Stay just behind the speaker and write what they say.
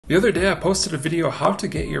The other day I posted a video how to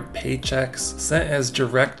get your paychecks sent as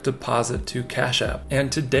direct deposit to Cash App,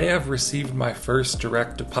 and today I've received my first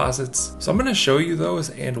direct deposits. So I'm going to show you those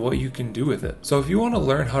and what you can do with it. So if you want to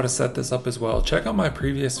learn how to set this up as well, check out my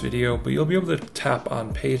previous video, but you'll be able to tap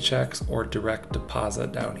on paychecks or direct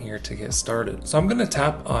deposit down here to get started. So I'm going to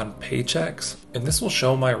tap on paychecks, and this will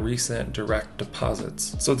show my recent direct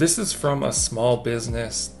deposits. So this is from a small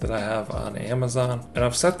business that I have on Amazon, and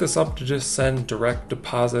I've set this up to just send direct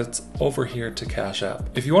deposits over here to Cash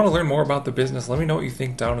App. If you want to learn more about the business, let me know what you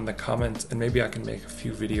think down in the comments, and maybe I can make a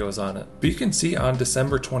few videos on it. But you can see on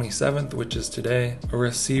December 27th, which is today, I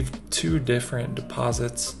received 2 different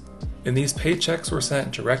deposits. And these paychecks were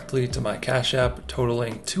sent directly to my Cash App,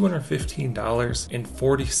 totaling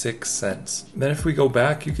 $215.46. Then if we go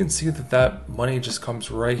back, you can see that money just comes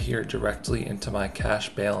right here directly into my cash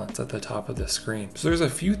balance at the top of the screen. So there's a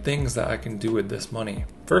few things that I can do with this money.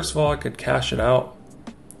 First of all, I could cash it out.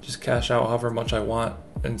 Just cash out however much I want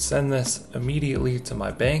and send this immediately to my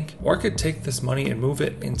bank, or I could take this money and move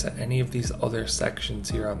it into any of these other sections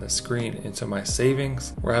here on the screen, into my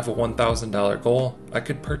savings where I have a $1,000 goal. I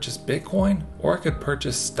could purchase Bitcoin, or I could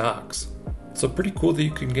purchase stocks. So pretty cool that you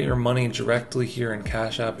can get your money directly here in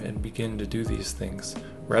Cash App and begin to do these things,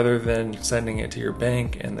 rather than sending it to your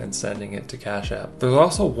bank and then sending it to Cash App. There's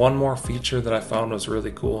also one more feature that I found was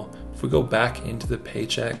really cool. If we go back into the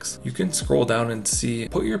paychecks, you can scroll down and see,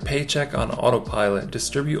 put your paycheck on autopilot,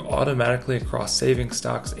 distribute automatically across savings,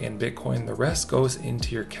 stocks, and Bitcoin. The rest goes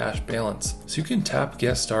into your cash balance. So you can tap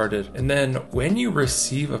get started, and then when you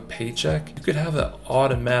receive a paycheck, you could have it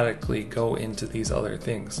automatically go into these other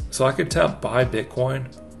things. So I could tap buy Bitcoin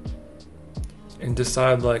and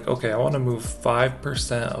decide like, okay, I want to move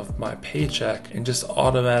 5% of my paycheck and just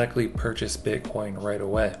automatically purchase Bitcoin right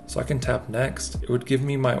away. So I can tap next. It would give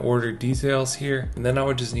me my order details here, and then I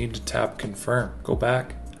would just need to tap confirm. Go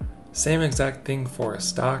back. Same exact thing for a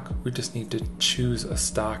stock. We just need to choose a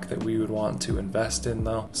stock that we would want to invest in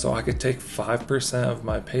though. So I could take 5% of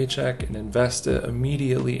my paycheck and invest it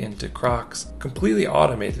immediately into Crocs, completely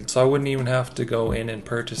automated. So I wouldn't even have to go in and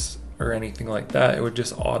purchase or anything like that. It would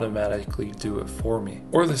just automatically do it for me.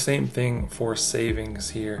 Or the same thing for savings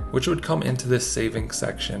here, which would come into this savings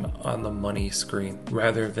section on the money screen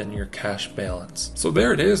rather than your cash balance. So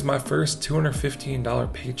there it is, my first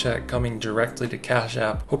 $215 paycheck coming directly to Cash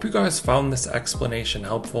App. Hope you guys found this explanation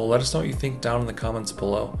helpful. Let us know what you think down in the comments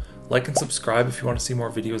below. Like and subscribe if you want to see more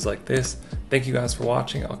videos like this. Thank you guys for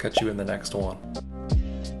watching. I'll catch you in the next one.